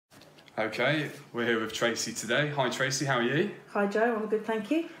Okay, we're here with Tracey today. Hi Tracey, how are you? Hi Joe, I'm good, thank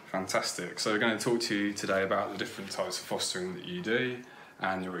you. Fantastic. So we're going to talk to you today about the different types of fostering that you do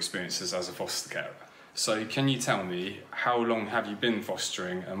and your experiences as a foster carer. So can you tell me, how long have you been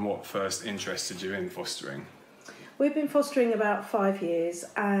fostering and what first interested you in fostering? We've been fostering about 5 years,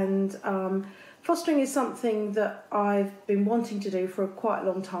 and fostering is something that I've been wanting to do for quite a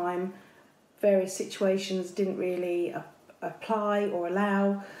long time. Various situations didn't really apply or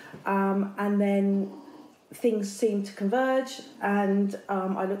allow, and then things seemed to converge, and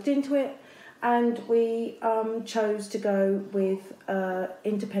I looked into it, and we chose to go with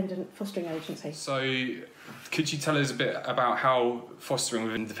independent fostering agency. So could you tell us a bit about how fostering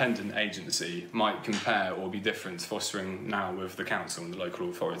with an independent agency might compare or be different to fostering now with the council and the local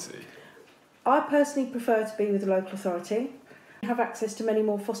authority? I personally prefer to be with the local authority. We have access to many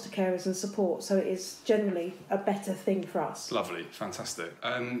more foster carers and support, so it is generally a better thing for us. Lovely, fantastic.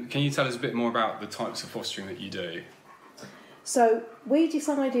 Can you tell us a bit more about the types of fostering that you do? So we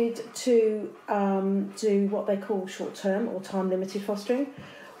decided to do what they call short-term or time-limited fostering,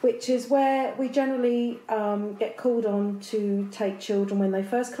 which is where we generally get called on to take children when they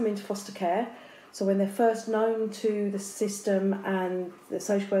first come into foster care. So when they're first known to the system and the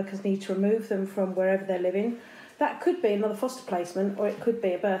social workers need to remove them from wherever they're living. That could be another foster placement, or it could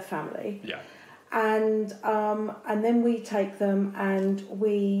be a birth family. Yeah. And then we take them, and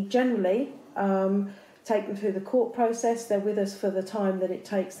we generally take them through the court process. They're with us for the time that it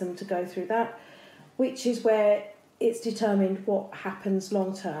takes them to go through that, which is where it's determined what happens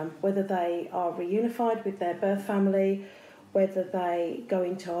long term, whether they are reunified with their birth family, whether they go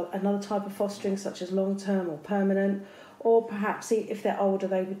into another type of fostering such as long term or permanent, or perhaps if they're older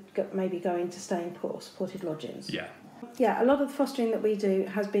they would maybe go into staying put or supported lodgings. Yeah. Yeah, a lot of the fostering that we do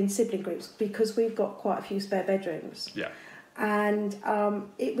has been sibling groups because we've got quite a few spare bedrooms. Yeah. And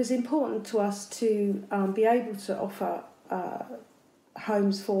it was important to us to be able to offer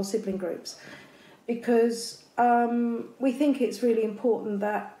homes for sibling groups because we think it's really important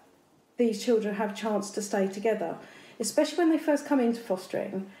that these children have a chance to stay together, especially when they first come into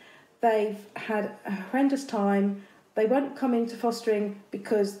fostering. They've had a horrendous time. They won't come into fostering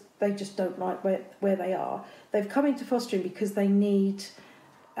because they just don't like where they are. They've come into fostering because they need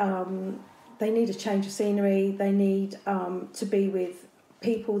a change of scenery. They need to be with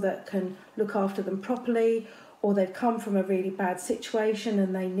people that can look after them properly, or they've come from a really bad situation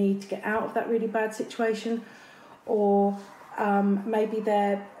and they need to get out of that really bad situation, or maybe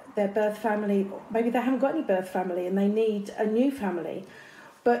their birth family, maybe they haven't got any birth family and they need a new family.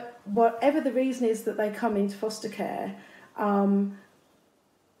 But whatever the reason is that they come into foster care,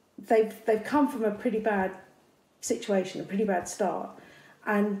 they've come from a pretty bad situation, a pretty bad start,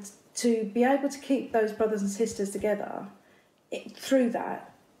 and to be able to keep those brothers and sisters together through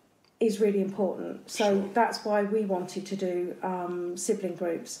that is really important. So that's why we wanted to do sibling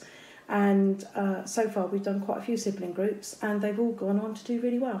groups. And so far we've done quite a few sibling groups and they've all gone on to do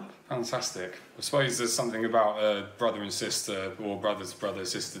really well. Fantastic. I suppose there's something about a brother and sister or brother to brother,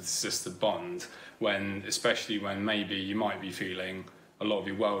 sister to sister bond especially when maybe you might be feeling a lot of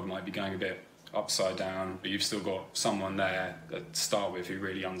your world might be going a bit upside down, but you've still got someone there to start with who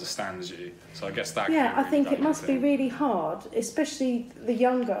really understands you. So I guess that I think it must be really hard, especially the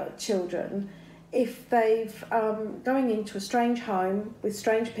younger children, if they've going into a strange home with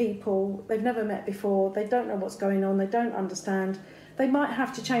strange people they've never met before, they don't know what's going on, they don't understand, they might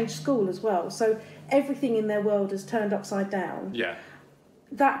have to change school as well, so everything in their world is turned upside down. Yeah.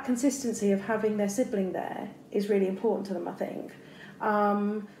 That consistency of having their sibling there is really important to them, I think.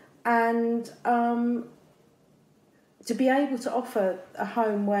 And to be able to offer a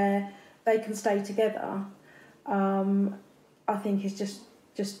home where they can stay together, I think is just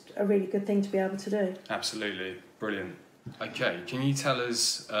a really good thing to be able to do. Absolutely, brilliant. Okay, can you tell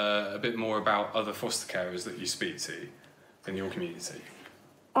us a bit more about other foster carers that you speak to in your community?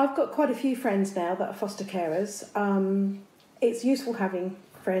 I've got quite a few friends now that are foster carers. It's useful having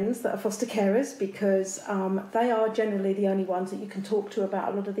friends that are foster carers because they are generally the only ones that you can talk to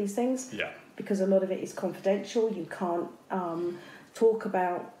about a lot of these things. Yeah. Because a lot of it is confidential. You can't talk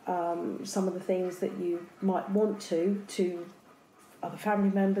about some of the things that you might want to other family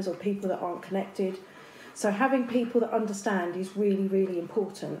members or people that aren't connected. So having people that understand is really, really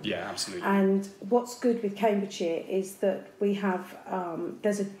important. Yeah, absolutely. And what's good with Cambridgeshire is that we have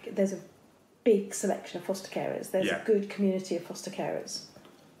there's a big selection of foster carers. There's a good community of foster carers.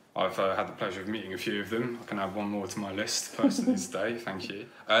 I've had the pleasure of meeting a few of them. I can add one more to my list personally today, thank you.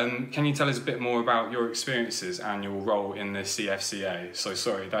 Can you tell us a bit more about your experiences and your role in the CFCA? So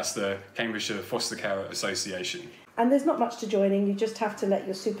sorry, that's the Cambridgeshire Foster Carer Association. And there's not much to joining. You just have to let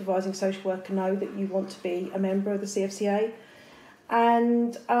your supervising social worker know that you want to be a member of the CFCA.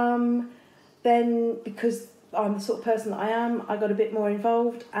 And then, because I'm the sort of person that I am, I got a bit more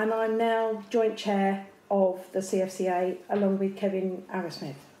involved, and I'm now joint chair of the CFCA along with Kevin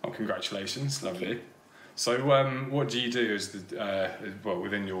Arrowsmith. Oh, congratulations, lovely. So what do you do as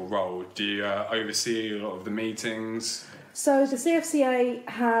within your role? Do you oversee a lot of the meetings? So the CFCA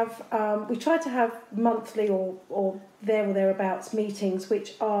have, we try to have monthly or thereabouts meetings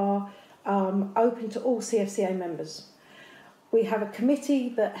which are open to all CFCA members. We have a committee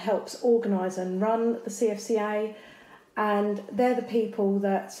that helps organise and run the CFCA, and they're the people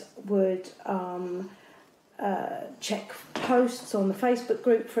that would check posts on the Facebook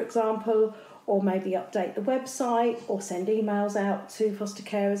group, for example, or maybe update the website or send emails out to foster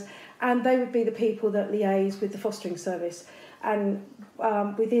carers, and they would be the people that liaise with the fostering service. And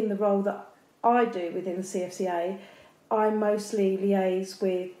within the role that I do within the CFCA, I mostly liaise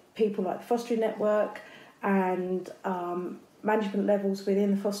with people like the Fostering Network and management levels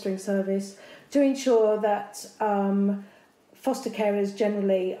within the fostering service to ensure that foster carers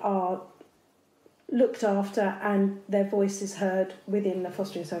generally are looked after and their voice is heard within the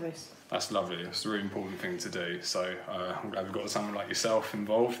fostering service. That's lovely. That's a really important thing to do. So I'm glad we've got someone like yourself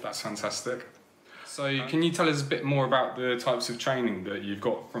involved. That's fantastic. So can you tell us a bit more about the types of training that you've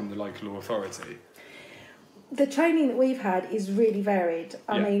got from the local authority? The training that we've had is really varied.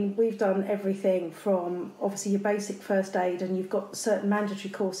 I mean, we've done everything from obviously your basic first aid, and you've got certain mandatory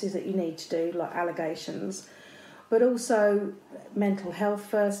courses that you need to do, like allegations, but also mental health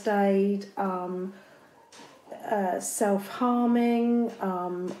first aid, self-harming,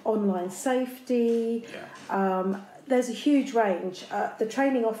 online safety. There's a huge range. The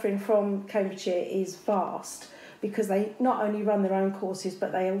training offering from Cambridgeshire is vast because they not only run their own courses,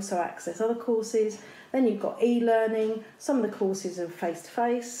 but they also access other courses. Then you've got e-learning. Some of the courses are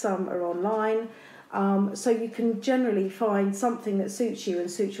face-to-face, some are online. So you can generally find something that suits you and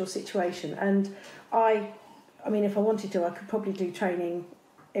suits your situation. And I mean, if I wanted to, I could probably do training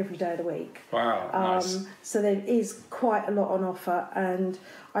every day of the week. Wow, nice. So there is quite a lot on offer, and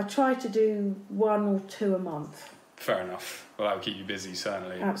I try to do 1 or 2 a month. Fair enough. Well, that'll keep you busy,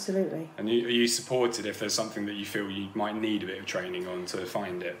 certainly. Absolutely. And are you supported if there's something that you feel you might need a bit of training on to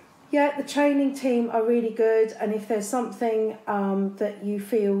find it? Yeah, the training team are really good, and if there's something that you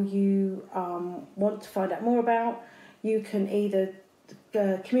feel you want to find out more about, you can either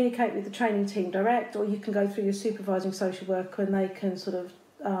communicate with the training team direct, or you can go through your supervising social worker and they can sort of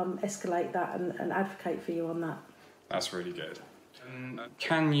escalate that and advocate for you on that. That's really good.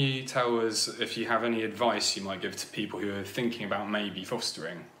 Can you tell us if you have any advice you might give to people who are thinking about maybe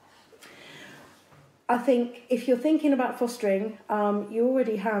fostering? I think if you're thinking about fostering, you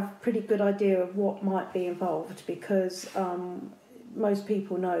already have a pretty good idea of what might be involved, because most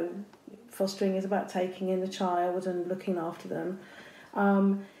people know fostering is about taking in a child and looking after them.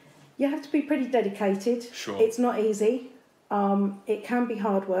 You have to be pretty dedicated. Sure. It's not easy. It can be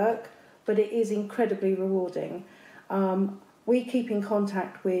hard work, but it is incredibly rewarding. We keep in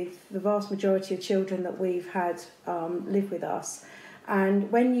contact with the vast majority of children that we've had live with us.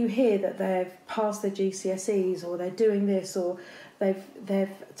 And when you hear that they've passed their GCSEs, or they're doing this, or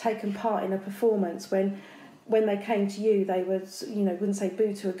they've taken part in a performance, when they came to you, they would, wouldn't say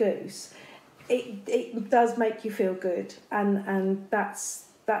boo to a goose. It does make you feel good, and that's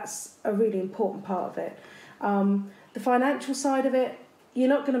a really important part of it. The financial side of it, you're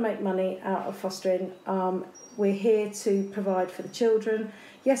not going to make money out of fostering. We're here to provide for the children.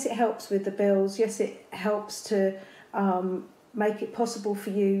 Yes, it helps with the bills. Yes, it helps to make it possible for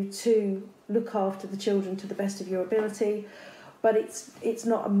you to look after the children to the best of your ability, but it's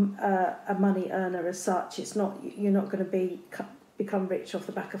not a money earner as such. It's not, you're not going to become rich off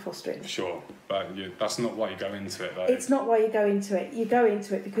the back of fostering. Sure, but that's not why you go into it, though. It's not why you go into it. You go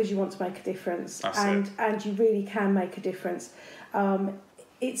into it because you want to make a difference, and you really can make a difference.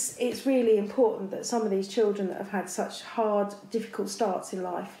 It's really important that some of these children that have had such hard, difficult starts in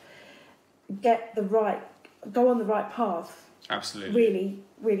life go on the right path. Absolutely. Really,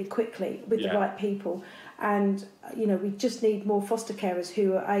 really quickly with the right people. And, we just need more foster carers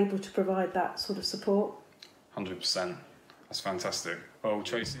who are able to provide that sort of support. 100%. That's fantastic. Well,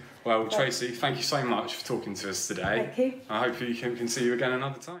 Tracey, thank you so much for talking to us today. Thank you. I hope we can see you again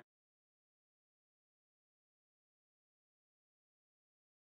another time.